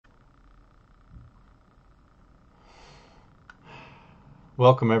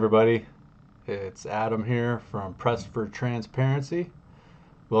Welcome everybody. It's Adam here from Press for Transparency.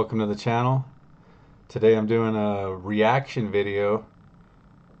 Welcome to the channel. Today I'm doing a reaction video.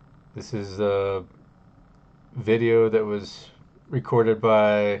 This is a video that was recorded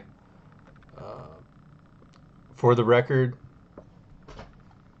by For the Record.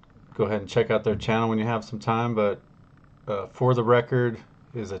 Go ahead and check out their channel when you have some time, but For the Record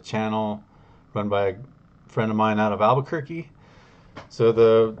is a channel run by a friend of mine out of Albuquerque. So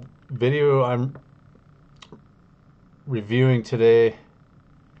the video I'm reviewing today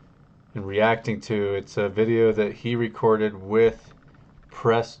and reacting to, it's a video that he recorded with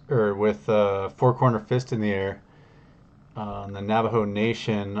Four Corner Fist in the Air on the Navajo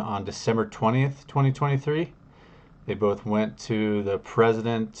Nation on December 20th, 2023. They both went to the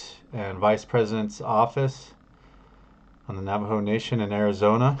president and vice president's office on the Navajo Nation in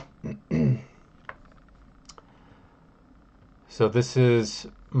Arizona. So this is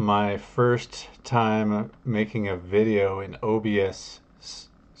my first time making a video in OBS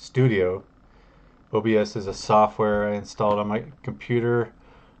Studio. OBS is a software I installed on my computer.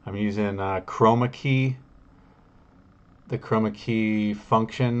 I'm using Chromakey, the Chromakey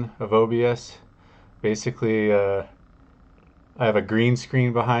function of OBS. Basically, I have a green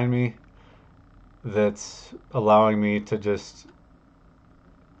screen behind me that's allowing me to just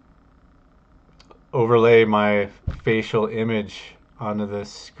overlay my facial image onto the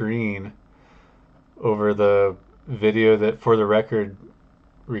screen over the video that For the Record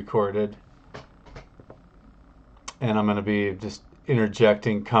recorded, and I'm going to be just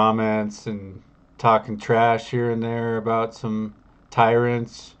interjecting comments and talking trash here and there about some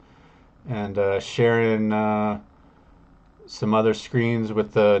tyrants, and sharing some other screens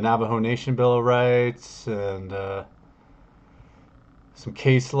with the Navajo Nation Bill of Rights and some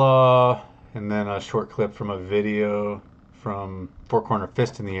case law, and then a short clip from a video from Four Corner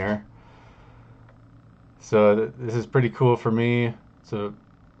Fist in the Air. So this is pretty cool for me. So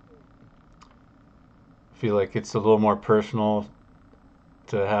I feel like it's a little more personal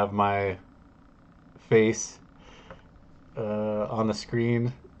to have my face on the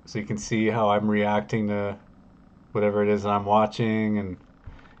screen, so you can see how I'm reacting to whatever it is that I'm watching, and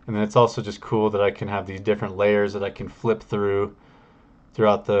then it's also just cool that I can have these different layers that I can flip throughout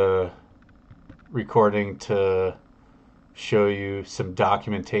the recording to show you some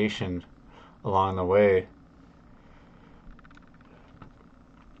documentation along the way.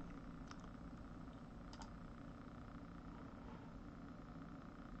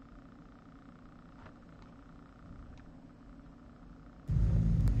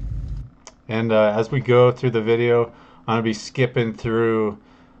 And as we go through the video, I'm going to be skipping through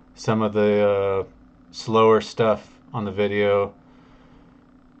some of the slower stuff on the video.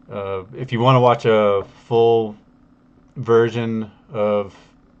 If you want to watch a full version of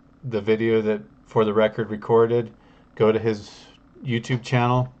the video that For the Record recorded, go to his YouTube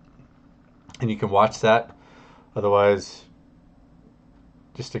channel and you can watch that. Otherwise,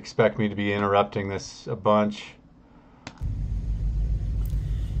 just expect me to be interrupting this a bunch.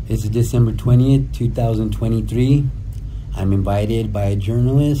 It's December 20th, 2023. I'm invited by a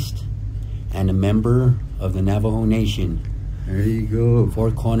journalist and a member of the Navajo Nation. There you go.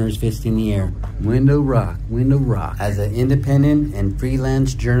 Four Corners Fist in the Air. Window rock, window rock. As an independent and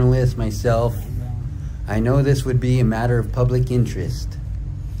freelance journalist myself, I know this would be a matter of public interest.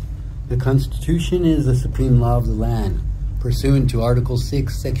 The Constitution is the supreme law of the land, pursuant to Article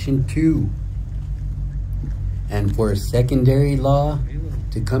 6, Section 2. And for a secondary law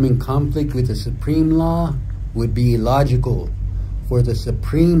to come in conflict with the supreme law would be illogical, for the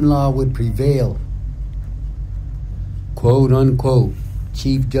supreme law would prevail. Quote unquote,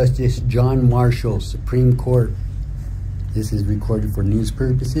 Chief Justice John Marshall, Supreme Court. This is recorded for news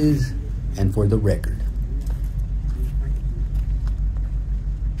purposes and for the record.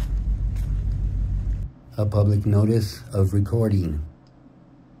 A public notice of recording.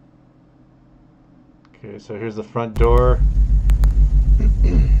 Okay, so here's the front door.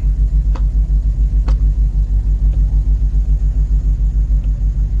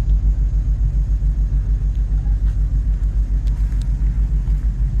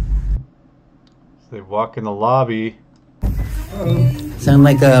 They walk in the lobby. Sound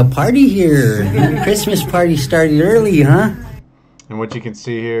like a party here. Christmas party started early, huh? And what you can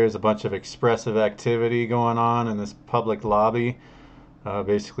see here is a bunch of expressive activity going on in this public lobby.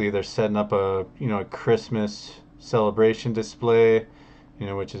 Basically, they're setting up a Christmas celebration display,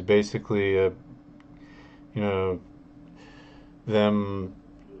 which is basically them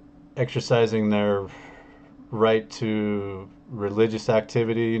exercising their right to religious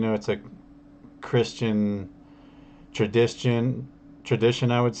activity. It's a Christian tradition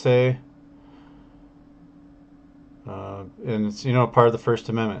tradition, I would say. And it's, you know, part of the First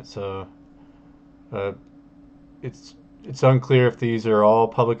Amendment. So it's unclear if these are all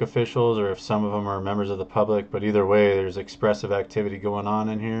public officials or if some of them are members of the public. But either way, there's expressive activity going on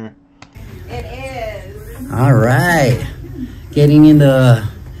in here. It is. All right, getting in the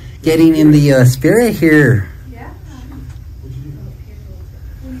spirit here. Yeah.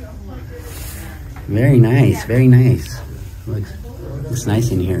 Very nice, very nice. Looks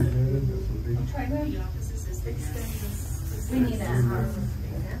nice in here. We need a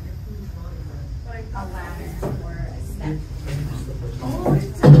ladder or a step.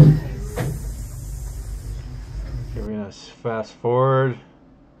 Okay, we're gonna fast forward.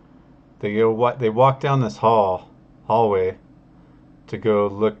 They walk down this hallway to go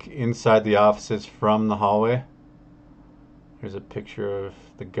look inside the offices from the hallway. Here's a picture of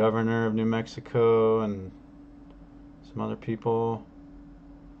the governor of New Mexico and some other people.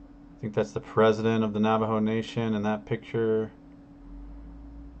 I think that's the president of the Navajo Nation in that picture.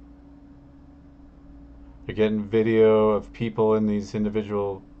 They're getting video of people in these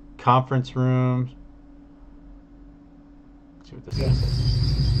individual conference rooms. Let's see what this is.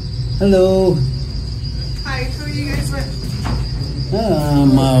 Hello. Hi, who are you guys with?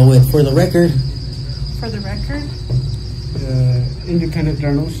 I'm with For the Record. For the record? Independent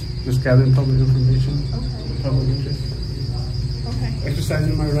journals, just gathering public information, Okay. public interest. Okay.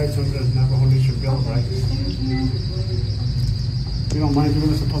 Exercising my rights under the Navajo Nation Bill of Rights. You don't mind giving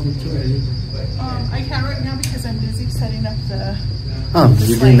us a public tour, are you? I can't right now because I'm busy setting up the. Oh,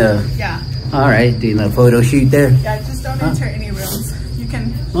 you're doing the. Yeah. All right, doing the photo shoot there. Yeah, just don't enter any rooms. You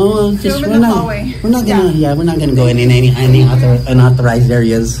can. Oh, just Film in we're the not. hallway. We're not gonna. Yeah, we're not gonna go in any unauthorized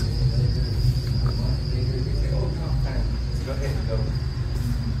areas.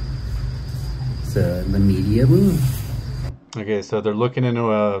 So the media room. Okay, so they're looking into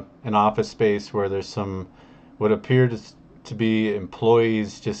an office space where there's some what appear to be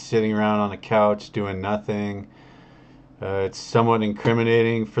employees just sitting around on a couch doing nothing. It's somewhat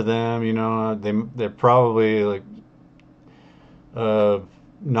incriminating for them, you know. They're probably like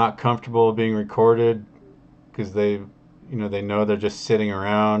not comfortable being recorded because they know they're just sitting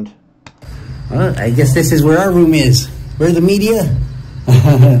around. Well, I guess this is where our room is. We're the media.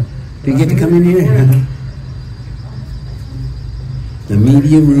 Do you get to come in here? The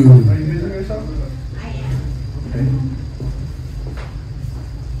media room. Are you busy yourself? I am.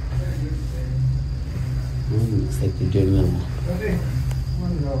 Looks like they're doing a little. Okay.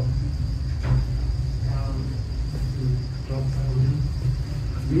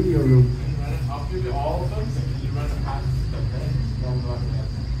 Media room. I'll give you all of them, and can you run a pass?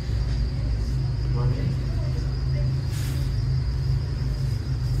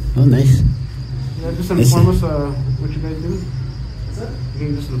 Oh, nice. Yeah, just inform us what you guys do. You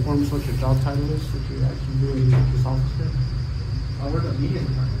can just inform us what your job title is, what you actually do in this office here. We're the media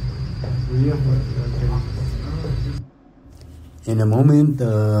department. Media? Okay. In a moment,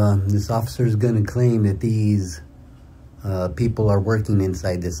 this officer is going to claim that these people are working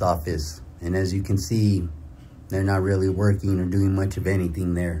inside this office. And as you can see, they're not really working or doing much of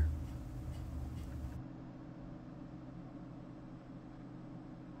anything there.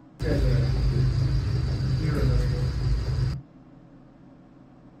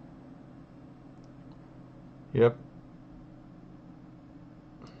 Yep.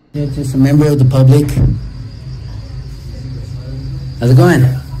 Yeah, just a member of the public. How's it going?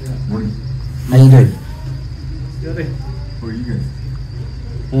 How you doing? Who are you guys?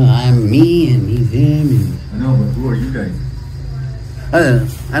 I'm me and he's him. And I know, but who are you guys?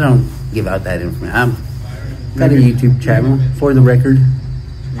 I don't give out that information. I'm got a YouTube channel, For the Record.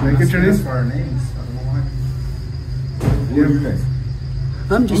 Make it your name? For our names. I don't know why. Who are you guys?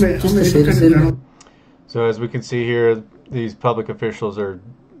 I'm just a citizen. So as we can see here, these public officials are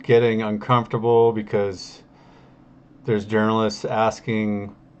getting uncomfortable because there's journalists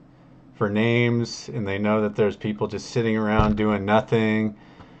asking for names and they know that there's people just sitting around doing nothing.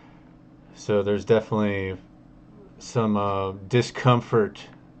 So there's definitely some discomfort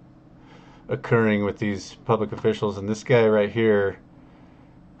occurring with these public officials. And this guy right here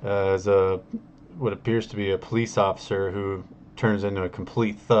is what appears to be a police officer who turns into a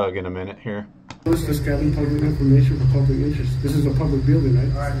complete thug in a minute here. Let's just gather public information for public interest. This is a public building,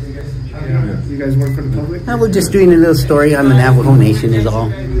 right? Yeah. You guys work for the public? We're just doing a little story on the Navajo Nation is all.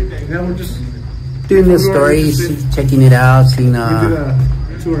 Yeah, we're just Doing the stories, checking it out, seeing we did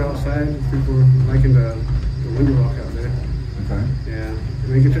a tour outside. People were liking the window rock out there. Okay. Yeah.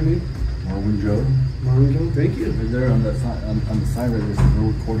 Can I get your name? Marvin Joe. Marvin Joe. Thank you. Right there on the side, on the side right there's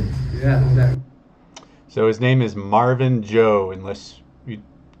no recording. Yeah, that. So his name is Marvin Joe, unless you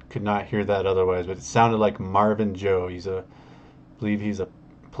could not hear that otherwise, but it sounded like Marvin Joe. I believe he's a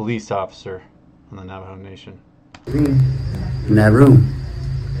police officer on the Navajo Nation. In that room.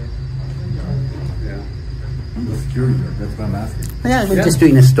 Yeah. I'm the security guard. That's what I'm asking. Yeah, we're just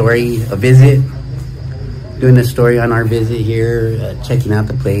doing a story, a visit. Doing a story on our visit here, checking out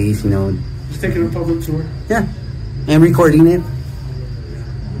the place, you know. Just taking a public tour. Yeah, and recording it.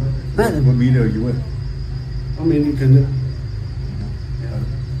 What media are you with? I'm independent.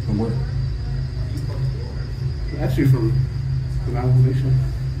 From where? Actually from the Navajo Nation.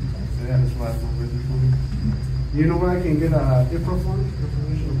 Yeah, that's why I'm originally from. You know where I can get a info form?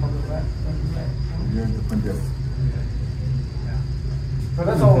 Information on public back? You're in the front desk. But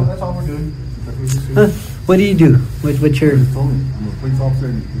that's all we're doing. What do you do? What's your... You told me. I'm a police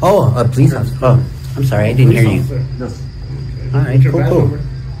officer. Oh, a police officer. Oh, I'm sorry, I didn't hear you. Yes. All right, What's your cool, badge cool. number?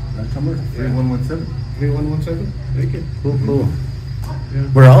 That number? 3117. 3117? Thank you. Cool, cool.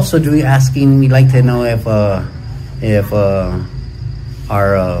 Yeah. We're also asking, we'd like to know if our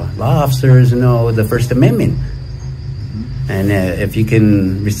law officers know the First Amendment. And if you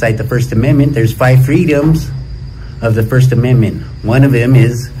can recite the First Amendment, there's 5 freedoms of the First Amendment. One of them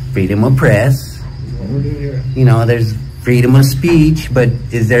is freedom of press. You know, there's freedom of speech, but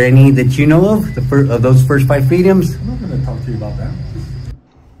is there any that you know of, of those first 5 freedoms? I'm not going to talk to you about that.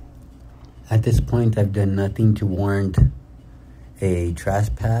 At this point, I've done nothing to warrant a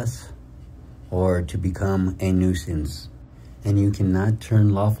trespass or to become a nuisance. And you cannot turn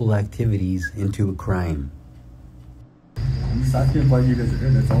lawful activities into a crime. I'm just asking why you guys are here.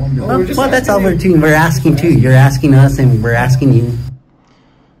 That's all I'm doing. Well, that's all we're doing. We're asking too. You're asking us and we're asking you.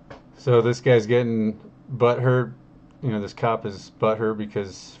 So this guy's getting butthurt. You know, this cop is butthurt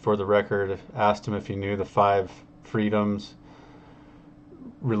because, for the record, asked him if he knew the 5 freedoms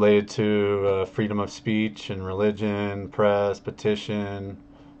related to freedom of speech and religion, press, petition,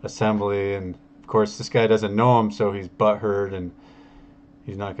 assembly, and of course this guy doesn't know him, so he's butthurt and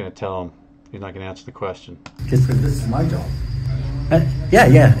he's not going to tell him. He's not going to answer the question. Because this is my job.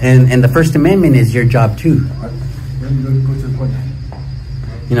 Yeah, and the First Amendment is your job too. Go to the point.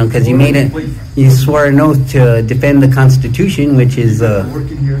 You know, because you swore an oath to defend the Constitution, which is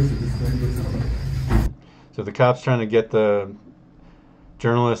Working here, so this guy goes to the point. So the cop's trying to get the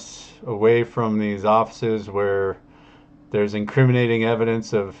journalists away from these offices where there's incriminating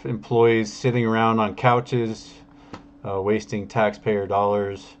evidence of employees sitting around on couches, wasting taxpayer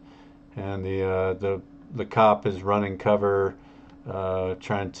dollars, and the cop is running cover,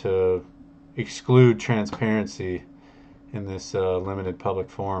 trying to exclude transparency in this limited public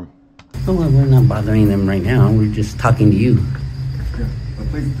forum. Oh, well, we're not bothering them right now. We're just talking to you. Yeah. But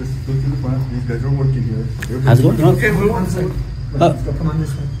please, just go to the front. These guys are working here. How's it going? Okay, we want to... Come on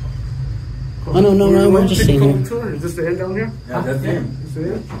this way. Oh, no, we're just taking sitting here. tour. Is this the end down here? Yeah, that's him. Is it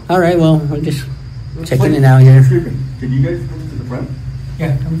it? All right, well, we're just checking it out here. Excuse me. Can you guys come to the front?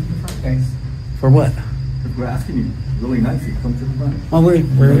 Yeah, come to the front, thanks. For what? If we're asking you really nicely, come to the front. Well,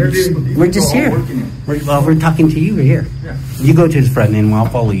 we're just here. We're talking to you. We're here. Yeah. You go to the front and I'll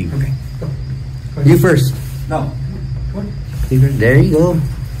follow you. Okay, go. You first. No. What? There you go.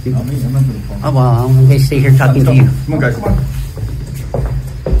 Not me. I'm not going to phone. Oh, well, I'm going to stay here talking to you. Come on, guys. Come on.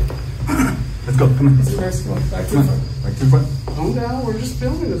 Let's go. Come on. You guys go back to Come the on. front. Back to the front. Calm down. We're just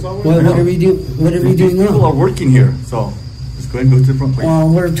filming. That's all we're What doing. are we doing? What are we doing These people now? are working here, so just go ahead and go to the front, please. Well,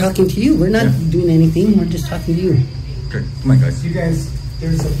 we're talking to you. We're not Yeah. doing anything. We're just talking to you. Okay. Come on, guys. You guys,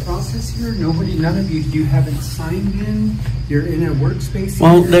 there's a process here. None of you haven't signed in. You're in a workspace.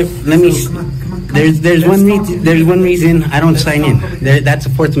 Well, here. let me. So, come on. There's Let's one talk reason. There's one reason I don't sign in. That's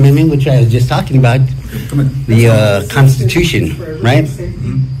the Fourth Amendment, which I was just talking about. Come on. The Constitution, right?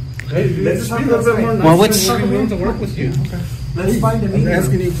 Hey, let's just be a little bit more nice. Well, what's- We're willing to work with you. Let's find a I'm meeting.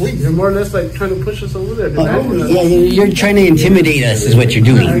 asking you, please. You're more or less like trying to push us over there. Yeah, you're trying to intimidate us, is what you're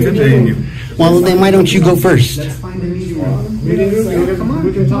doing. Well, then why don't you go first? Let's find a meeting. Come on.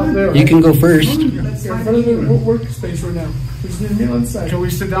 We can talk there. You can go first. Let's find a meeting. Workspace right now. Can we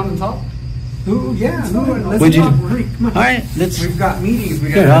sit down and talk? Ooh, yeah, no, let's Would you- talk. Hurry, come on. All right, let's. We've got meetings.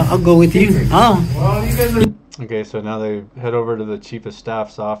 We Here, got. I'll go with you. Oh, Well, you guys are... Okay, so now they head over to the chief of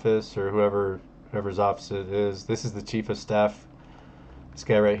staff's office, or whoever's office it is. This is the chief of staff. This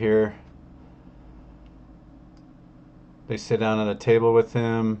guy right here. They sit down at a table with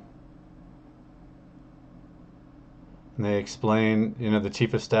him. And they explain, the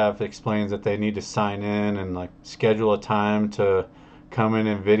chief of staff explains that they need to sign in and like schedule a time to come in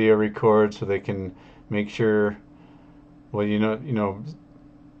and video record so they can make sure, well,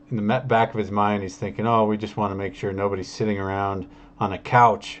 in the back of his mind, he's thinking, oh, we just want to make sure nobody's sitting around on a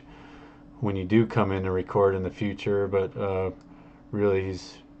couch when you do come in and record in the future, but really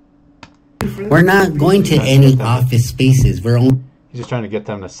he's We're not going to any office spaces. We're only just trying to get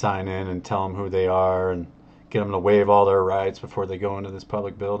them to sign in and tell them who they are and get them to waive all their rights before they go into this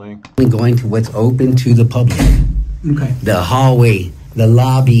public building. going to what's open to the public. Okay. The hallway, the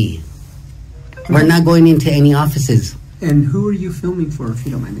lobby. We're not going into any offices. And who are you filming for, if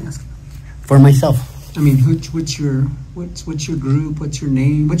you don't mind me asking? For myself. I mean, what's your group? What's your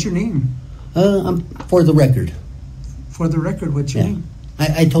name? What's your name? For the record. For the record, what's your Yeah. name?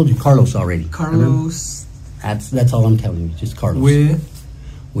 I told you Carlos already. Carlos. That's all I'm telling you. Just Carlos.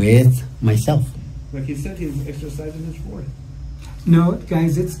 With myself. Like he said, he's exercising his force. No,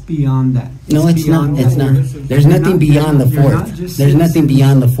 guys, it's beyond that. No, it's not. beyond It's that. not. There's nothing beyond the You're not fourth. just There's nothing citizens.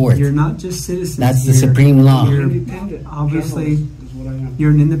 beyond the fourth. You're not just citizens. That's the You're- supreme law. You're Independent obviously, journalist is what I am.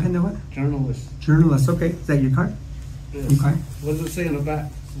 you're an independent what? Journalist. Journalist. Okay, is that your card? Yes. Okay. What does it say on the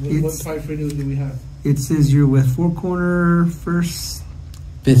back? What It's- 5 freedoms do we have? It says you're with Four Corner First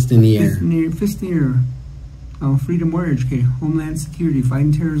Fist in the air. Fist near Freedom Warriors, okay. Homeland Security,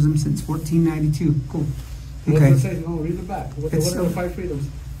 fighting terrorism since 1492. Cool. What Okay. does it say? No, read the back. What It's are the 5 freedoms?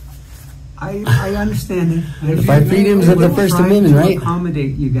 I understand it. The 5 freedoms of the First Amendment, right?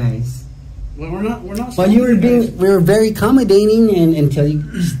 Accommodate you guys. Well, we're not. Well, you were guys. we were very accommodating, and until you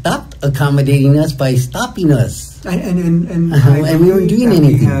stopped accommodating us by stopping us. And And we weren't doing that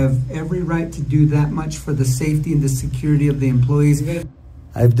anything. We have every right to do that much for the safety and the security of the employees.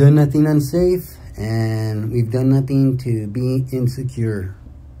 I've done nothing unsafe, and we've done nothing to be insecure.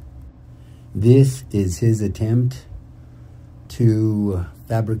 This is his attempt to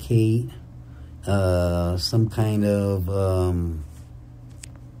fabricate some kind of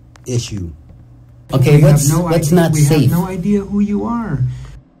issue. Okay, We have what's no idea- not we safe? have no idea who you are.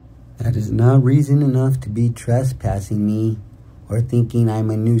 That is not reason enough to be trespassing me or thinking I'm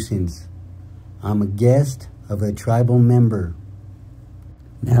a nuisance. I'm a guest of a tribal member.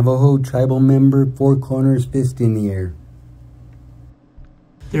 Navajo tribal member, Four Corners, fist in the air.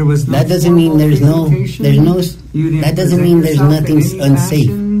 There was no That doesn't mean formal there's no- presentation. there's no- You didn't that doesn't present mean there's yourself in nothing's any unsafe.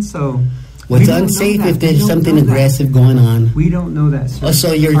 fashion, so What's we don't know unsafe that. if We there's don't something know that. aggressive going on? We don't know that, sir. Oh,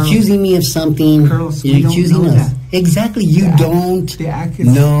 so you're Carlos, accusing me of something. Carlos, we You're don't accusing know us. that. Exactly. You The ac- don't the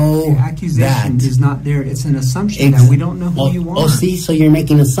know the accusation that. is not there. It's an assumption Ex- that we don't know who you are. Oh, see, so you're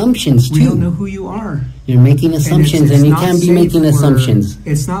making assumptions too. We don't know who you are. You're making And assumptions, it's and you not can't be safe making for- assumptions.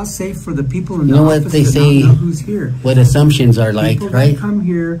 It's not safe for the people in You the know what office they to say- not know who's here. What assumptions are like, People right? that come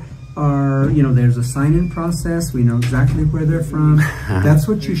here are, there's a sign-in process. We know exactly where they're from. That's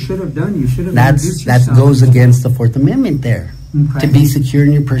what you should have done. You should have introduced That yourself. goes against the Fourth Amendment there. Okay. To be secure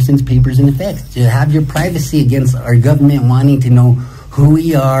in your person's papers and effects. To have your privacy against our government wanting to know who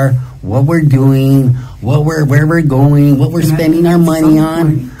we are, what we're doing, where we're going, what we're And at spending our money some on.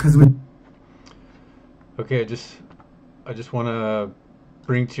 point, 'cause we- Okay, I just want to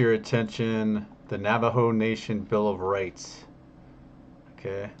bring to your attention the Navajo Nation Bill of Rights.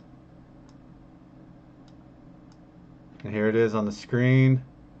 Okay. And here it is on the screen.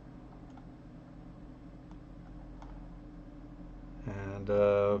 And,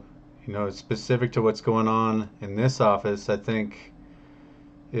 it's specific to what's going on in this office, I think,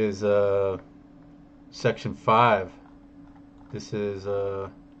 is Section 5. This is the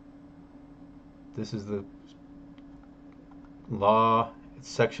law. It's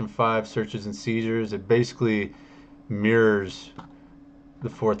Section 5, searches and seizures. It basically mirrors the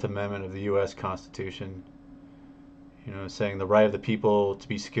Fourth Amendment of the U.S. Constitution. Saying the right of the people to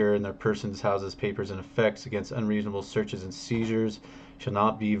be secure in their persons, houses, papers, and effects against unreasonable searches and seizures shall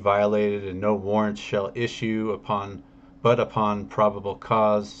not be violated, and no warrant shall issue but upon probable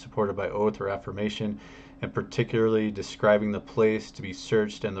cause, supported by oath or affirmation, and particularly describing the place to be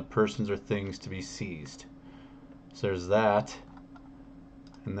searched and the persons or things to be seized. So there's that.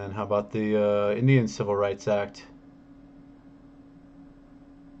 And then how about the Indian Civil Rights Act?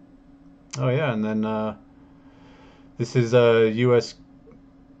 Oh yeah, and then this is U.S.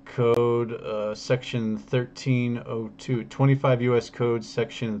 Code Section 1302, 25 U.S. Code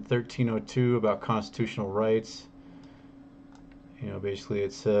Section 1302 about constitutional rights. Basically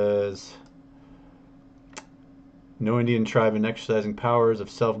it says, no Indian tribe in exercising powers of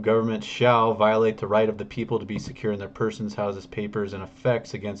self-government shall violate the right of the people to be secure in their persons, houses, papers, and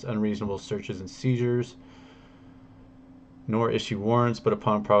effects against unreasonable searches and seizures, nor issue warrants but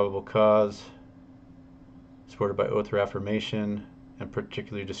upon probable cause, supported by oath or affirmation, and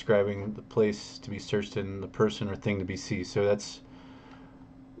particularly describing the place to be searched and the person or thing to be seized. So that's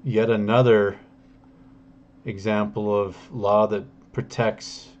yet another example of law that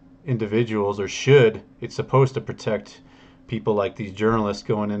protects individuals, or should. It's supposed to protect people like these journalists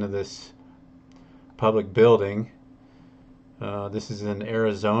going into this public building. This is in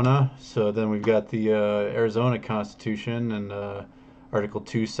Arizona. So then we've got the Arizona Constitution and Article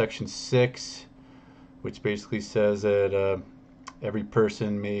 2, Section 6, which basically says that every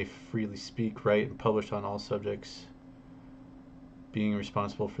person may freely speak, write, and publish on all subjects, being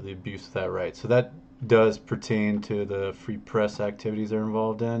responsible for the abuse of that right. So that does pertain to the free press activities they're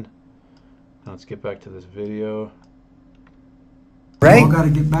involved in. Now let's get back to this video. Right. We've all got to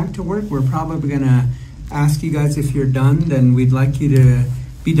get back to work. We're probably going to ask you guys if you're done, then we'd like you to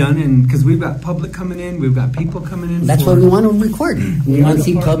be done, and because we've got public coming in, we've got people coming in. That's what we want to record. We want to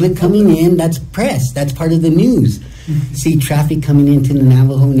see public coming in. That's press. That's part of the news. See traffic coming into the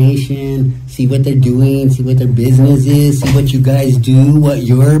Navajo Nation. See what they're doing. See what their business is. See what you guys do. What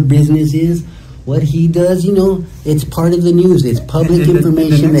your business is. What he does. You know, it's part of the news. It's public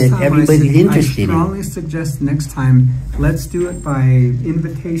information that everybody's interested in. I strongly suggest next time, let's do it by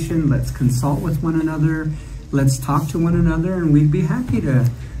invitation. Let's consult with one another. Let's talk to one another, and we'd be happy to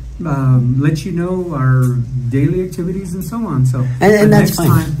let you know our daily activities and so on. So, and that's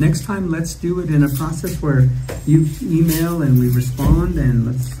fine. Next time, let's do it in a process where you email and we respond, and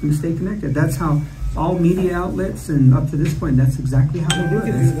let's stay connected. That's how all media outlets, and up to this point, that's exactly how they do it.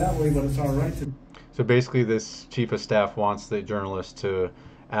 We can do it that way, but it's our right to. So basically, this chief of staff wants the journalist to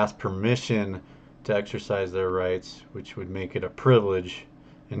ask permission to exercise their rights, which would make it a privilege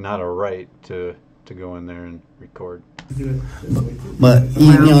and not a right to go in there and record. But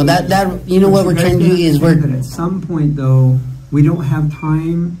you know that you know what we're trying to do is we're at some point though we don't have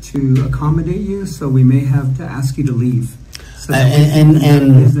time to accommodate you, so we may have to ask you to leave. So and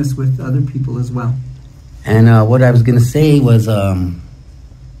business with other people as well. And what I was gonna say was what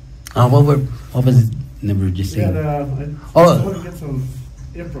was it? Never just saying. I want to get some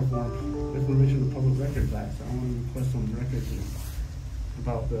IFRA forms, Information of Public Records Act. I want to request some records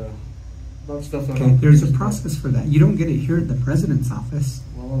about stuff. Okay, there's a process for that. You don't get it here at the president's office.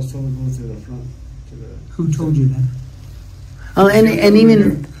 Well, I was told to go to the front. Who told you that? Oh, and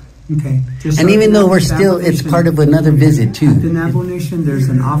even okay, and even though we're still, it's part of another visit too. The Navajo Nation, there's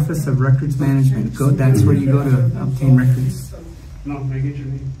an Office of Records Management. That's where you go to obtain records. No, may I get your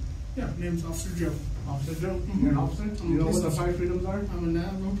name? Yeah, name's Officer Joe. Officer Joe? You're an officer? You know what the 5 freedoms are? I'm a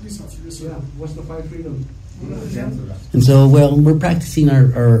Navajo police officer. Yes, sir. Yeah. What's the 5 freedoms? And so, well, we're practicing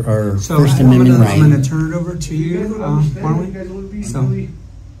our so First Amendment right. I'm going to turn it over to you, Marley.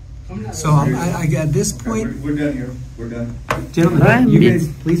 So at this point, we're done here. We're done. Gentlemen, you guys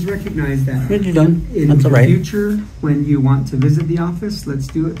please recognize that. You're done. In that's all right. the future, when you want to visit the office, let's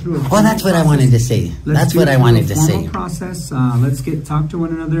do it through a well, that's what process. I wanted to say. That's what I wanted to say. Process. Let's talk to one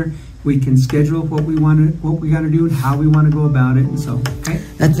another. We can schedule what we got to do, and how we want to go about it. And so, okay.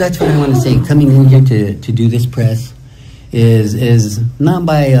 That's what I want to say. Coming in here to do this press is not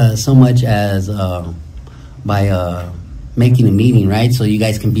by so much as by making a meeting, right? So you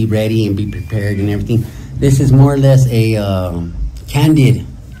guys can be ready and be prepared and everything. This is more or less a candid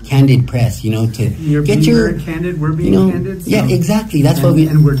press, you know, to get your candid. We're being candid. So. Yeah, exactly. That's what we.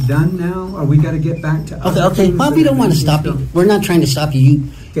 And we're done now. Or we got to get back to. Okay. Well, we don't want to stop you. We're not trying to stop you.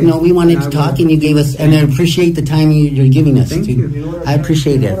 You know, we wanted to talk, and you gave us, and I appreciate the time you're giving us. Thank you. I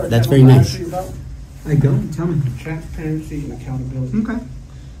appreciate it. That's very nice. I don't. Tell me. Transparency and accountability. Okay.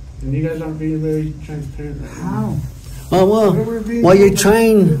 And you guys aren't being very transparent. Right How? Well, while you're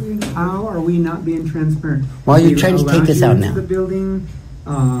trying. How are we not being transparent? While you're trying to take us out now. The building,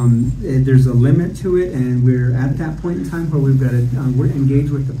 there's a limit to it, and we're at that point in time where we've got to we're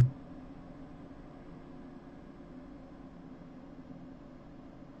engaged with the.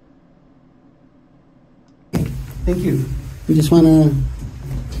 Thank you. We just want to.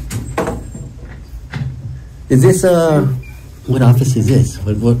 Is this what office is this?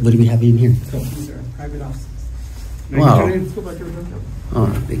 What do we have in here? These are private offices. Wow. Oh,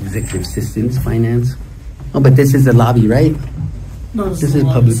 executive assistants, finance. Oh, but this is the lobby, right? No, this is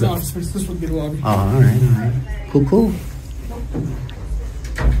public. This would be the lobby. Oh, all right. Cool.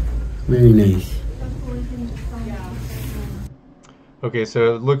 Very nice. Okay,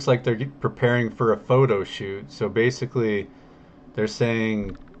 so it looks like they're preparing for a photo shoot. So basically, they're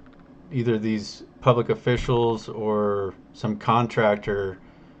saying either these public officials or some contractor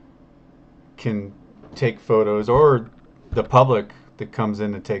can take photos, or the public that comes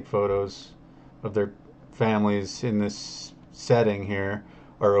in to take photos of their families in this setting here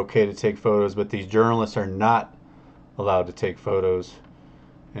are okay to take photos, but these journalists are not allowed to take photos.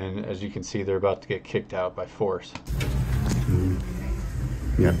 And as you can see, they're about to get kicked out by force.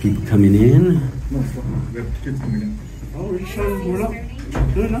 We got people coming in. We have kids coming in. Oh,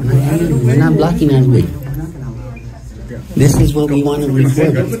 we're not blocking our way. This is what we want to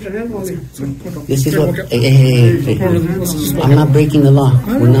record. Put your hand on me. This is what. Hey. I'm not breaking the law.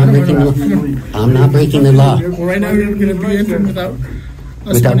 We're not breaking the law. I'm not breaking the law. Well, right now you're going to be in without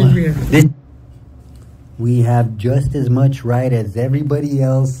us Without wanting what? to be in. This. We have just as much right as everybody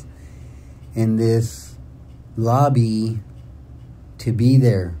else in this lobby to be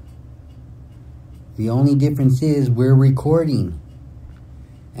there. The only difference is we're recording.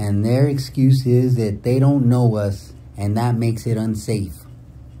 And their excuse is that they don't know us, and that makes it unsafe.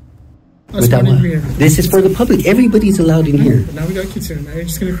 Us wanting to be in. This is for the public. Everybody's allowed in here. But now we got kids here. Now you're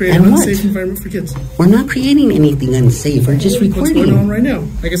just going to create And an what? unsafe environment for kids. We're not creating anything unsafe. We're just What's going on recording. right now?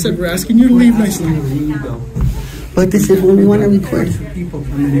 Like I said, we're asking you to leave nicely. But this is what we want to record. People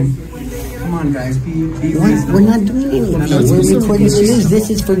coming in. Come on, guys. Be We're not doing anything. We're recording the news. This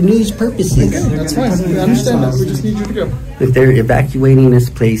is for news purposes. That's fine. We understand that. We just need you to go. If they're evacuating this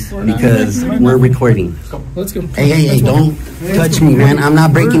place because we're recording. Let's go. Hey, don't touch me, man. I'm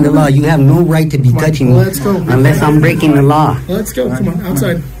not breaking the law. You have no right to be touching me. Let's go. Unless I'm breaking the law. Let's go. Come on,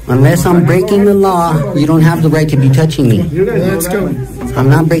 outside. Unless I'm breaking the law, you don't have the right to be touching me. Let's go. I'm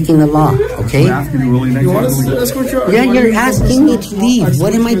not breaking the law, okay? You want us to escort you out? Yeah, you're asking me to leave.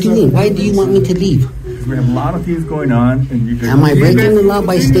 What am I doing? Why do you want me to leave? We have a lot of things going on, and you Am I breaking the law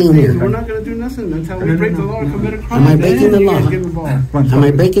by staying We're here? not going to do nothing until we break the law and commit a crime. Am I breaking the Then you law? guys get involved. Am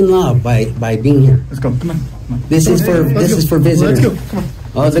I breaking the law by being here? Let's go. Come on. This is for visitors. Let's go. Come on.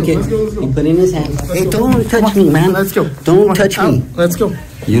 Oh, look at he put in his hand. Hey, don't touch me, man. Let's go. Don't touch me. Let's go.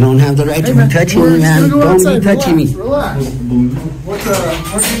 You don't have the right to be touching me, man. Don't be touching me. Relax. What's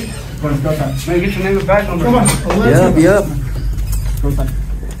Man, get your name and badge number. Come on. Yep.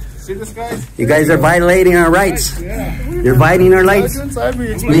 See this, guys? You guys are violating our rights. You're violating our rights.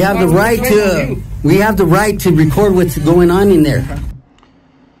 We have the right to record what's going on in there.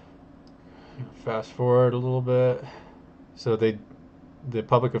 Fast forward a little bit. So the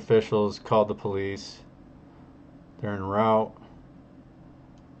public officials called the police. They're en route.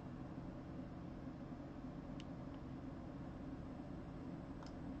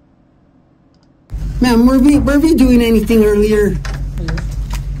 Ma'am, were we doing anything earlier?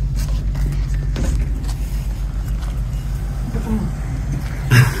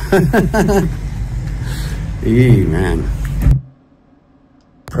 Hey, man.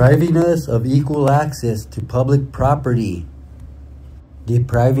 Depriving us of equal access to public property.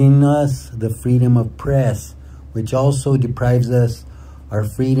 Depriving us the freedom of press, which also deprives us our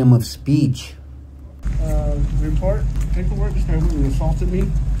freedom of speech. Report, paperwork, this guy went and assaulted me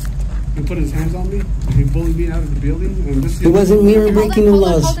and put his hands on me. And he bullied me out of the building. And this It wasn't me breaking the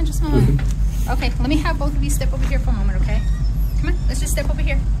laws. Hold on just a moment. Okay, let me have both of you step over here for a moment, okay? Come on, let's just step over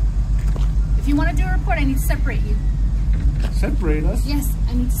here. If you want to do a report, I need to separate you. Separate us? Yes,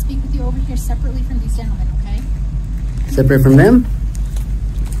 I need to speak with you over here separately from these gentlemen, okay? Separate from them?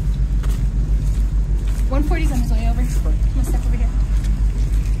 140's on his way over. Come on, step over here.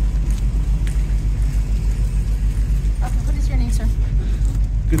 Okay, what is your name, sir?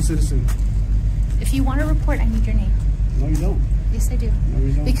 Good citizen. If you want to report, I need your name. No, you don't. Yes, I do. No,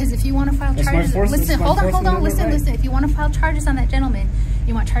 you don't. Because if you want to file That's my charges, fourth- listen, that's my hold on, fourth amendment right. listen. If you want to file charges on that gentleman,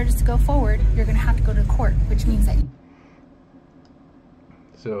 you want charges to go forward, you're going to have to go to court, which means that.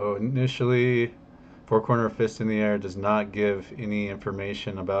 So initially, Four Corner Fist in the Air does not give any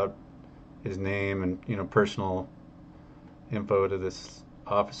information about his name and personal info to this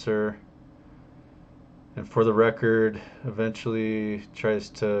officer. And for the record, eventually tries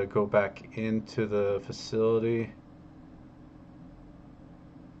to go back into the facility.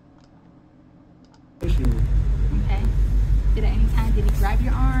 Okay. Did at any time did he grab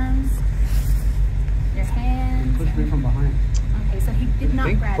your arms, your hands? Push me from behind. Okay, so he did not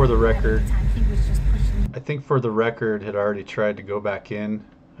think grab for the you at record- any time. He was just pushing. I think for the record had already tried to go back in.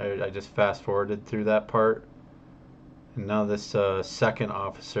 I just fast forwarded through that part. And now this second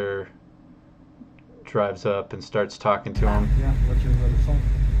officer drives up and starts talking to him. Yeah, which is an assault.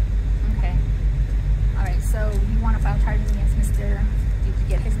 Okay. All right. So you want to file charges against Mr. Did you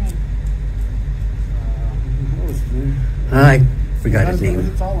get his name? What was his name? I forgot his name.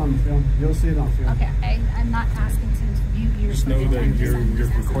 It's all on film. You'll see it on film. Okay. I'm not asking to view your. Just know footage. that I'm just your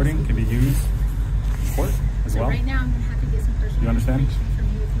asking recording to- can be used in court as So well. right now I'm going to have to get some personal You understand? information from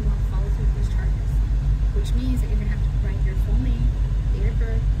you if you want to follow through with these charges, which means that you're going to have to provide your full name, date of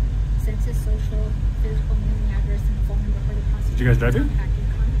birth, census, social, physical mailing address, and phone number for the prosecutor. Did you guys drive here? Contact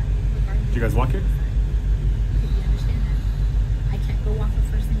regarding Did you guys walk here? If you understand that, I can't go off of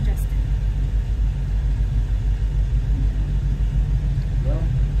first thing just. Well,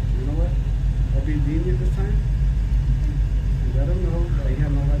 you know what? I'll be lenient this time. And let him know that you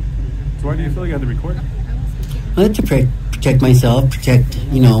have no right to put his hands. So why do you feel you had to record? I will speak to you. To protect myself, protect,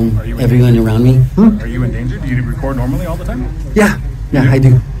 everyone endangered? around me. Are you endangered? Do you record normally all the time? Yeah, I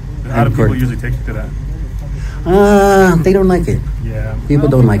do. How do people usually take you to that? They don't like it. Yeah. People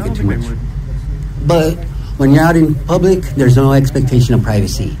don't like it too much. But when you're out in public, there's no expectation of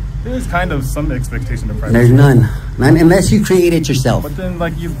privacy. There's kind of some expectation of privacy. There's none unless you create it yourself. But then,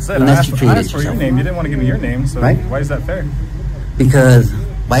 like you said, Unless I you create it asked for your yourself. name. You didn't want to give me your name, so Right. why is that fair? Because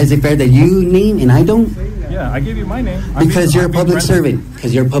why is it fair that you name and I don't? Yeah, I gave you my name. Because you're a public servant.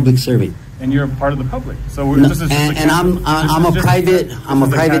 Because you're a public servant. And you're a part of the public. So No, this is just and I'm a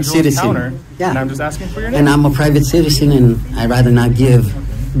private citizen. Yeah. And I'm just asking for your name. And I'm a private citizen, and I'd rather not give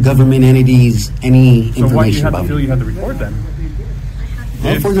government entities any So why do you information have to about feel me. you had to record then?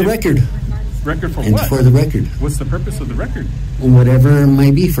 Well, for the record. Record for And what? for the record. What's the purpose of the record? And whatever it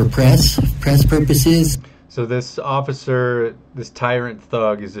might be for press purposes. So this officer, this tyrant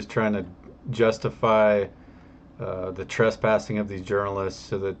thug, is just trying to justify the trespassing of these journalists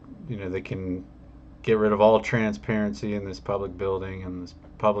so that they can get rid of all transparency in this public building and this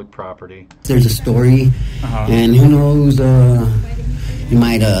public property. There's a story, and who knows, you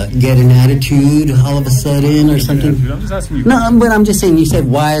might get an attitude all of a sudden or something. Yeah, dude, I'm just asking you. No, but I'm just saying, you said,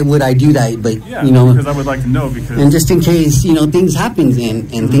 why would I do that? But, Yeah, because I would like to know because... and just in case, things happen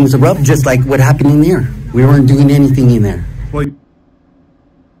and things erupt, just like what happened in there. We weren't doing anything in there. Well,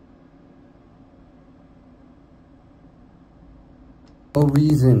 No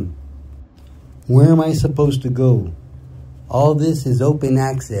reason. Where am I supposed to go? All this is open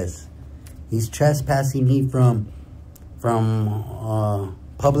access. He's trespassing me from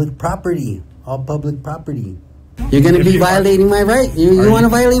public property. All public property. You're going to be violating my right. You want to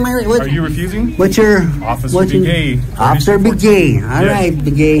violate my right? Are you refusing? What's your... Officer Begay. Officer Begay. All right,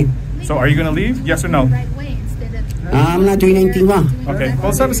 Begay. So are you going to leave? Yes or no? I'm not doing anything wrong. Okay. Well,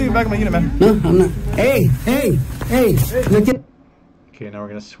 let's have a seat back in my unit, man. No, I'm not. Hey, look at... Okay, now we're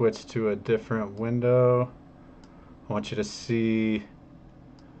going to switch to a different window. I want you to see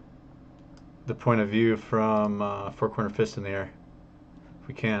the point of view from Four Corner Fist in the Air, if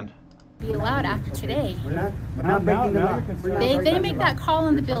we can. Be allowed after today. We're not breaking the law. They make that call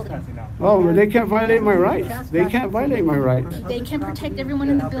in the building. Oh, but they can't violate my rights. They can't violate my rights. They can protect everyone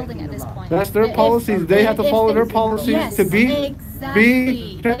in the building at this point. That's their policies. They have to follow their policies yes, to be...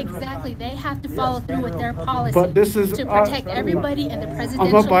 Exactly. They have to follow through with their policy. But this is... to protect everybody in the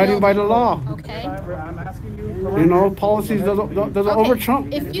presidential I'm abiding by the law. Okay? Policies doesn't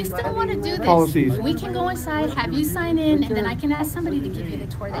over-trump If you still want to do this, policies. we can go inside, have you sign in, and then I can ask somebody to give you the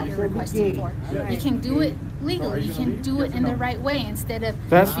tour that you're requesting for. You can do it legally. You can do it in the right way instead of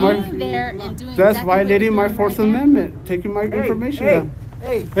being there and doing That's exactly violating my what you're doing Fourth right now. Amendment, taking my information down.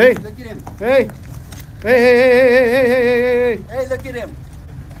 Hey, Hey. look at him. Hey, hey. Hey, look at him.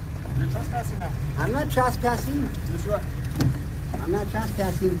 You're trespassing now. I'm not trespassing. I'm not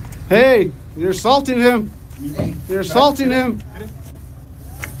trespassing. Hey, you're assaulting him. You're assaulting him.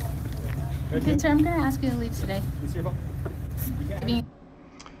 Okay, sir, I'm going to ask you to leave today.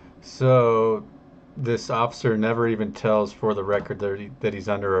 So this officer never even tells for the record that he's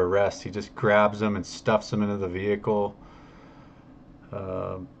under arrest. He just grabs him and stuffs him into the vehicle.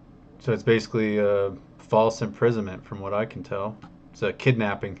 So it's basically a false imprisonment from what I can tell. It's a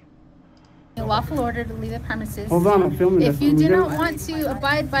kidnapping. A lawful order to leave the premises. Hold on, I'm filming this. If you do not want to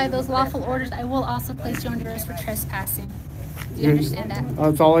abide by those lawful orders, I will also place you under arrest for trespassing. Do you understand that?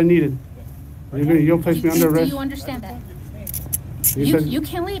 That's all I needed. You'll place me under Do arrest. you understand that? You said- You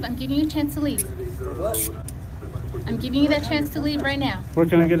can leave. I'm giving you a chance to leave. I'm giving you that chance to leave right now. Where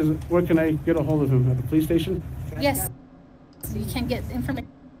can I get a hold of him? At the police station? Yes. You can get information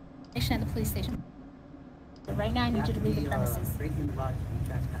at the police station. But right now, I need you to leave the premises.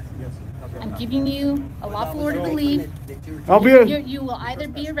 I'm giving you a lawful order to leave. You will either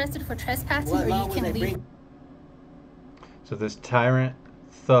be arrested for trespassing or you can leave. So this tyrant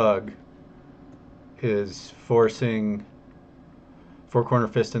thug is forcing Four Corner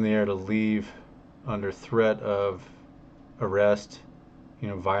Fist in the Air to leave under threat of arrest,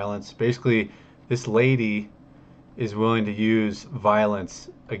 violence. Basically, this lady is willing to use violence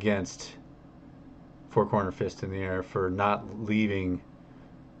against Four Corner Fist in the Air for not leaving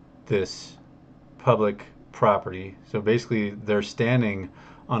this public property. So basically, they're standing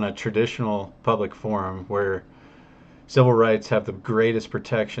on a traditional public forum where civil rights have the greatest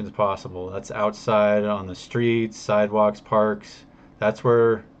protections possible. That's outside on the streets, sidewalks, parks. That's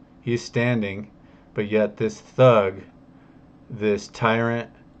where he's standing. But yet this thug, this tyrant,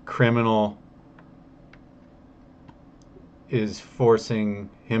 criminal, is forcing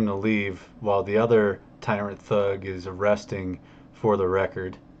him to leave while the other tyrant thug is arresting for the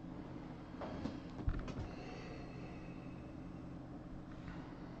record.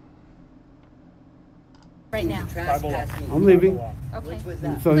 Right now. I'm leaving. Okay.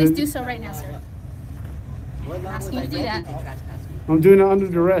 So Please do so right now, sir. I'm asking you to do that. I'm doing it under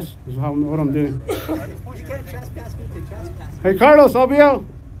duress. Is what I'm doing. Hey, Carlos, I'll be out.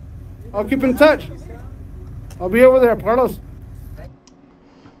 I'll keep in touch. I'll be over there, Carlos.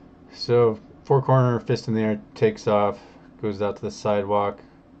 So, four corner, fist in the air, takes off, goes out to the sidewalk,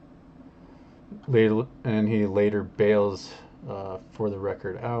 later, and he later bails for the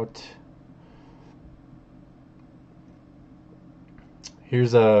record out.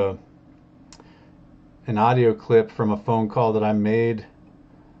 Here's an audio clip from a phone call that I made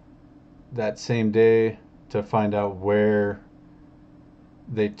that same day to find out where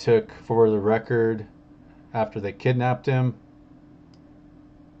they took for the record after they kidnapped him.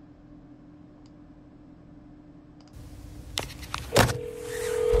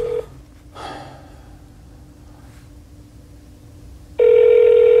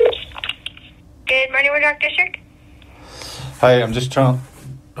 Good morning, Watchdog District. Hi, I'm just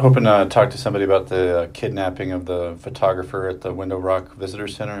hoping to talk to somebody about the kidnapping of the photographer at the Window Rock Visitor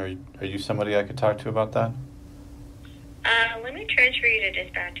Center. Are you somebody I could talk to about that? Let me transfer you to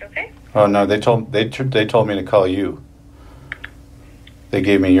dispatch, okay? Oh no, they told me to call you. They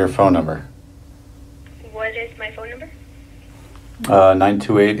gave me your phone number. What is my phone number?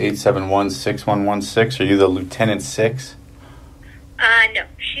 928-871-6116. Are you the Lieutenant 6? No.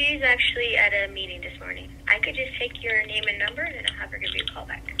 She's actually at a meeting this morning. I could just take your name and number, and then I'll have her give you a call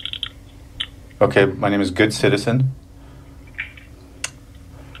back. Okay, my name is Good Citizen.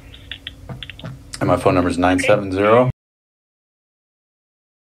 And my phone number is 970.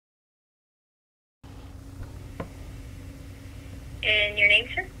 And your name,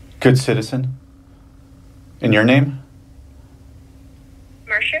 sir? Good Citizen. And your name?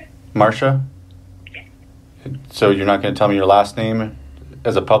 Marcia? Marcia? Okay. So you're not going to tell me your last name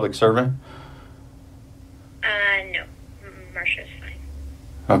as a public servant? No. Marcia's fine.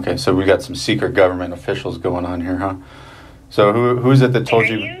 Okay, so we got some secret government officials going on here, huh? So who is it that told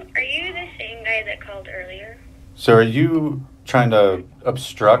you? Are you the same guy that called earlier? So are you trying to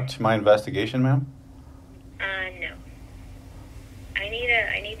obstruct my investigation, ma'am? No. I need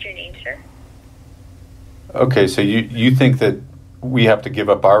your name, sir. Okay, so you think that we have to give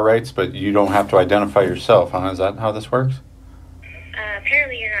up our rights, but you don't have to identify yourself, huh? Is that how this works?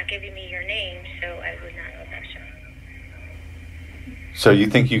 Apparently you're not giving me your name, so I would not know that, sir. So you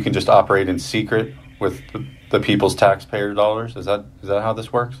think you can just operate in secret with the people's taxpayer dollars? Is that how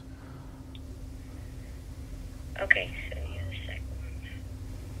this works? Okay, so you're the second.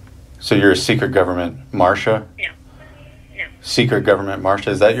 So you're a secret government Marcia? No. Secret government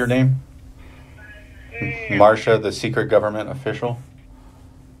Marcia, is that your name? No. Marcia, the secret government official?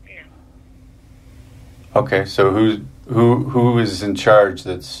 No. Okay, so who is in charge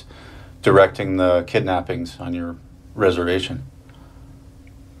that's directing the kidnappings on your reservation?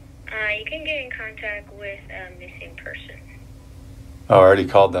 You can get in contact with a missing person. Oh, I already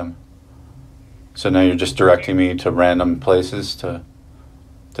called them. So now you're just directing me to random places to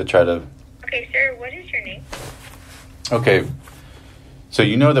try to... Okay, sir, what is your name? Okay, so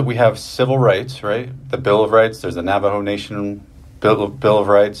you know that we have civil rights, right? The Bill of Rights, there's the Navajo Nation Bill of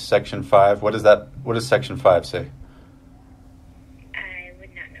Rights, Section 5. What does Section 5 say? I would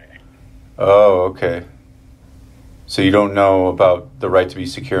not know that. Oh, okay. So you don't know about the right to be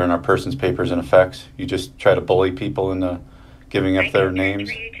secure in our persons, papers, and effects? You just try to bully people into giving up their names?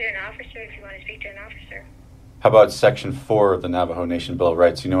 I can transfer you to an officer if you want to speak to an officer. How about Section 4 of the Navajo Nation Bill of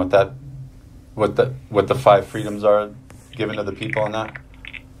Rights? You know what the 5 freedoms are given to the people in that?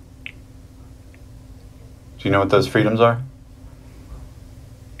 Do you know what those freedoms are?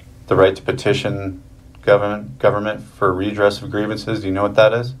 The right to petition government for redress of grievances. Do you know what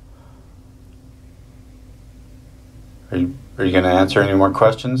that is? Are you going to answer any more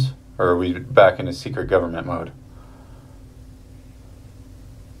questions, or are we back into secret government mode?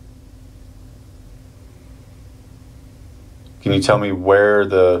 Can you tell me where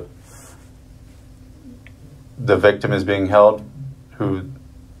the victim is being held, who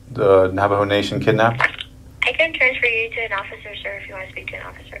the Navajo Nation kidnapped? I can transfer you to an officer, sir, if you want to speak to an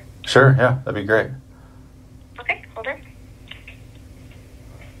officer. Sure, yeah, that'd be great. Okay, hold on.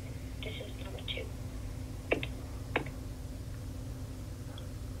 This is number 2.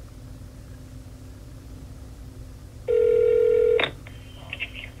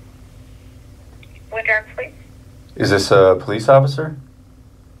 Winter Police? Is this a police officer?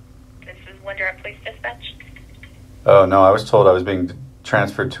 This is Winter Police Dispatch. Oh, no, I was told I was being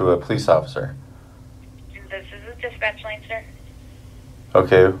transferred to a police officer. This is a dispatch line, sir.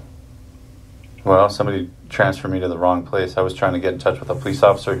 Okay. Well, somebody transferred me to the wrong place. I was trying to get in touch with a police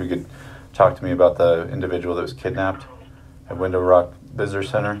officer who could talk to me about the individual that was kidnapped at Window Rock Visitor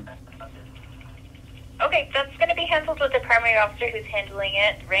Center? Okay, that's going to be handled with the primary officer who's handling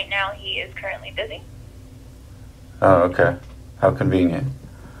it. Right now, he is currently busy. Oh, okay. How convenient.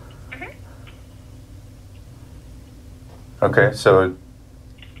 Okay, so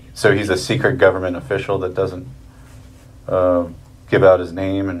he's a secret government official that doesn't give out his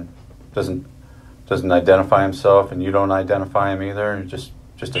name and doesn't identify himself, and you don't identify him either. Just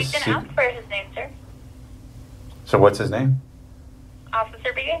a You can secret. ask for his name, sir. So what's his name?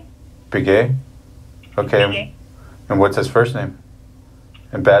 Officer Bigay. Bigay? Okay. Bigay. And what's his first name?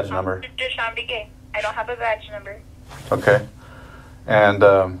 And badge number? Officer Sean Bigay. I don't have a badge number. Okay.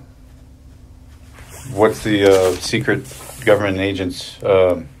 And what's the secret government agent's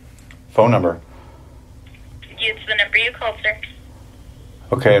phone number? It's the number you called, sir.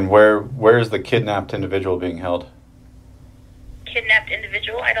 Okay, and where is the kidnapped individual being held? Kidnapped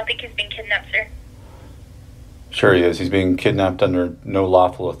individual? I don't think he's been kidnapped, sir. Sure he is. He's being kidnapped under no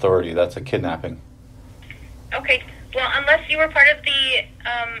lawful authority. That's a kidnapping. Okay. Well, unless you were part of the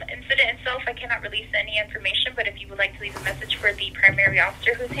incident itself, I cannot release any information, but if you would like to leave a message for the primary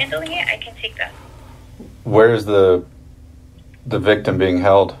officer who's handling it, I can take that. Where is the victim being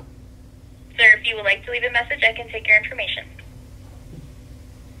held? Sir, if you would like to leave a message, I can take your information.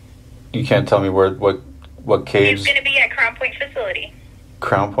 You can't tell me what cage? He's going to be at Crown Point facility.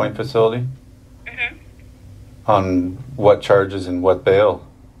 Crown Point facility? Mm-hmm. On what charges and what bail?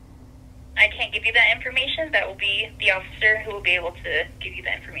 I can't give you that information. That will be the officer who will be able to give you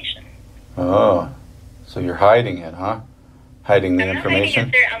that information. Oh, so you're hiding it, huh? Hiding the I'm not information?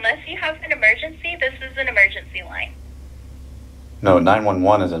 hiding it, sir. Unless you have an emergency, this is an emergency line. No,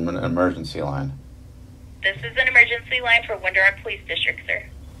 911 is an emergency line. This is an emergency line for Window Rock Police District, sir.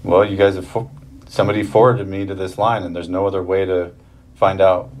 Well, you guys have somebody forwarded me to this line, and there's no other way to find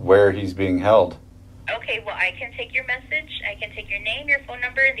out where he's being held. Okay, well, I can take your message. I can take your name, your phone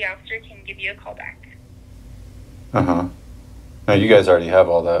number, and the officer can give you a call back. Uh-huh. No, you guys already have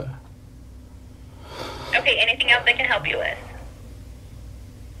all that. Okay, anything else I can help you with?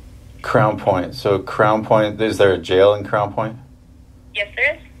 Crown Point. So Crown Point, is there a jail in Crown Point? Yes,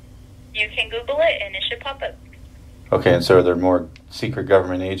 there is. You can Google it, and it should pop up. Okay, and so are there more secret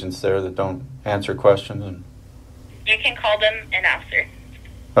government agents there that don't answer questions? And You can call them and ask, sir.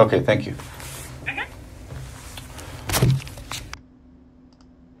 okay, thank you.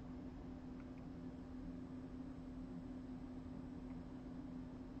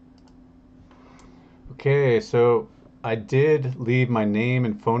 Okay, so I did leave my name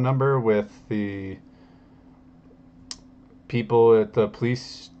and phone number with the people at the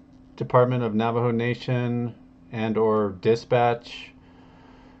police department of Navajo Nation and or dispatch.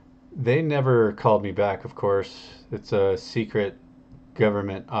 They never called me back, of course. It's a secret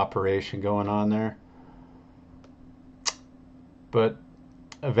government operation going on there. But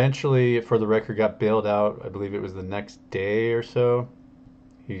eventually, for the record, got bailed out. I believe it was the next day or so.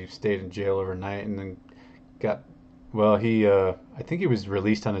 He stayed in jail overnight and then got, well, I think he was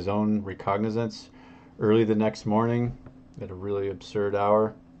released on his own recognizance early the next morning at a really absurd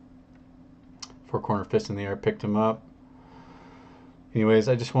hour. Four Corner Fist in the Air picked him up. Anyways,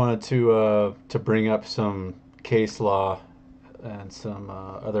 I just wanted to bring up some case law and some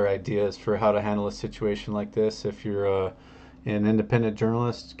other ideas for how to handle a situation like this. If you're an independent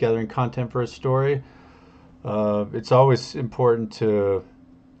journalist gathering content for a story, it's always important to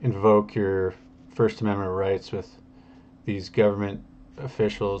invoke your First Amendment rights with these government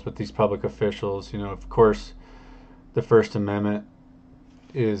officials, with these public officials. You know, of course, the First Amendment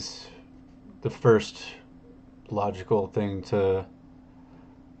is the first logical thing to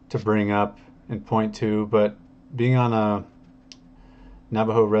bring up and point to, but being on a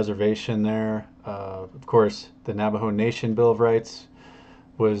Navajo reservation there, of course, the Navajo Nation Bill of Rights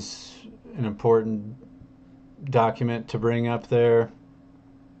was an important document to bring up there.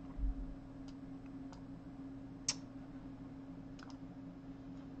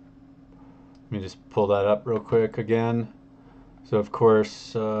 Let me just pull that up real quick again. So, of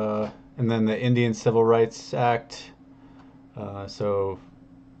course, and then the Indian Civil Rights Act. So,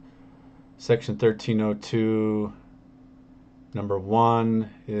 Section 1302, number 1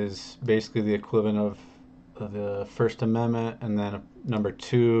 is basically the equivalent of the First Amendment, and then number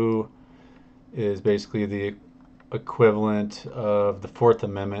 2 is basically the equivalent of the Fourth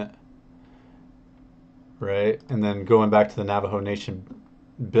Amendment, right? And then going back to the Navajo Nation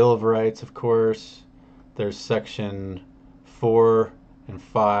Bill of Rights, of course, there's Section 4 and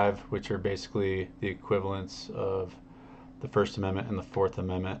 5, which are basically the equivalents of the First Amendment and the Fourth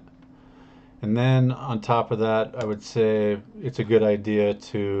Amendment. And then on top of that, I would say it's a good idea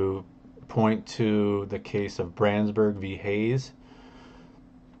to point to the case of Brandsburg v. Hayes.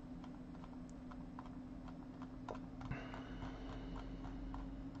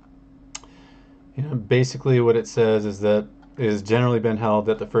 Basically what it says is that it has generally been held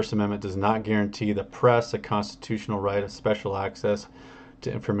that the First Amendment does not guarantee the press a constitutional right of special access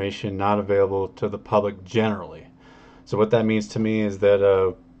to information not available to the public generally. So what that means to me is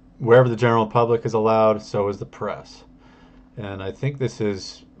that wherever the general public is allowed, so is the press. And I think this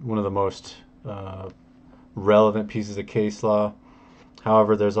is one of the most relevant pieces of case law.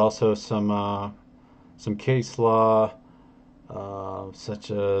 However, there's also some case law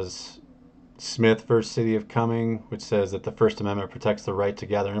such as Smith v. City of Cumming, which says that the First Amendment protects the right to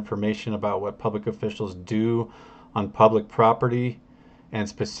gather information about what public officials do on public property, and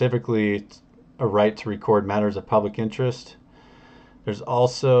specifically a right to record matters of public interest. There's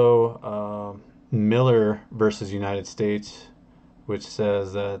also Miller v. United States, which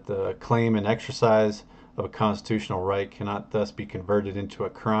says that the claim and exercise of a constitutional right cannot thus be converted into a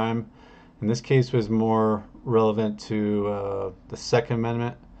crime. And this case was more relevant to the Second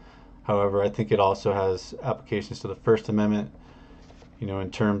Amendment. However, I think it also has applications to the First Amendment,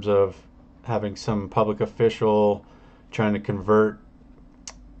 in terms of having some public official trying to convert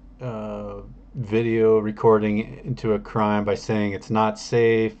video recording into a crime by saying it's not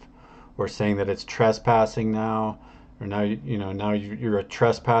safe, or saying that it's trespassing now, or now you're a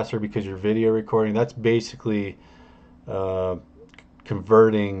trespasser because you're video recording. That's basically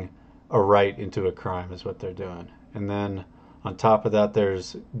converting a right into a crime is what they're doing. And then on top of that,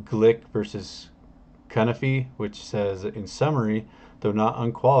 there's Glick versus Codified, which says, in summary, though not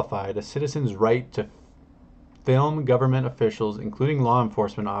unqualified, a citizen's right to film government officials, including law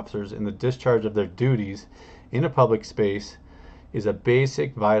enforcement officers, in the discharge of their duties in a public space is a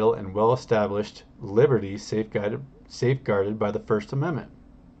basic, vital, and well-established liberty safeguarded by the First Amendment.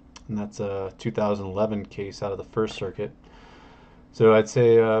 And that's a 2011 case out of the First Circuit. So I'd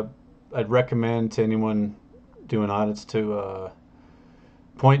say I'd recommend to anyone doing audits to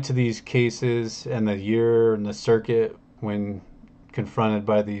point to these cases and the year and the circuit when confronted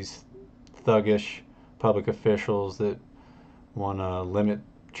by these thuggish public officials that want to limit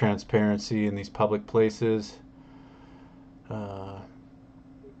transparency in these public places.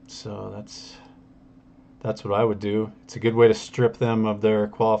 So that's what I would do. It's a good way to strip them of their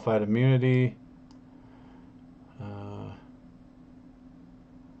qualified immunity.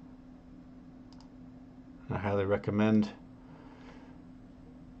 I highly recommend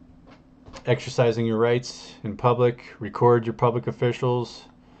exercising your rights in public. Record your public officials,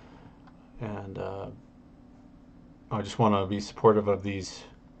 and I just want to be supportive of these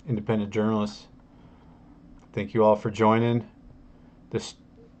independent journalists. Thank you all for joining this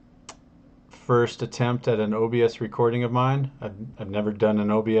first attempt at an OBS recording of mine. I've never done an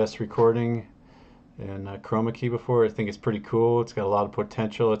OBS recording in Chromakey before. I think it's pretty cool. It's got a lot of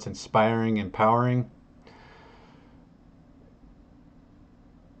potential. It's inspiring, empowering.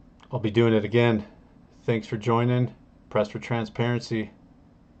 I'll be doing it again. Thanks for joining. Press for transparency.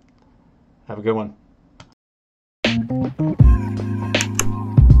 Have a good one.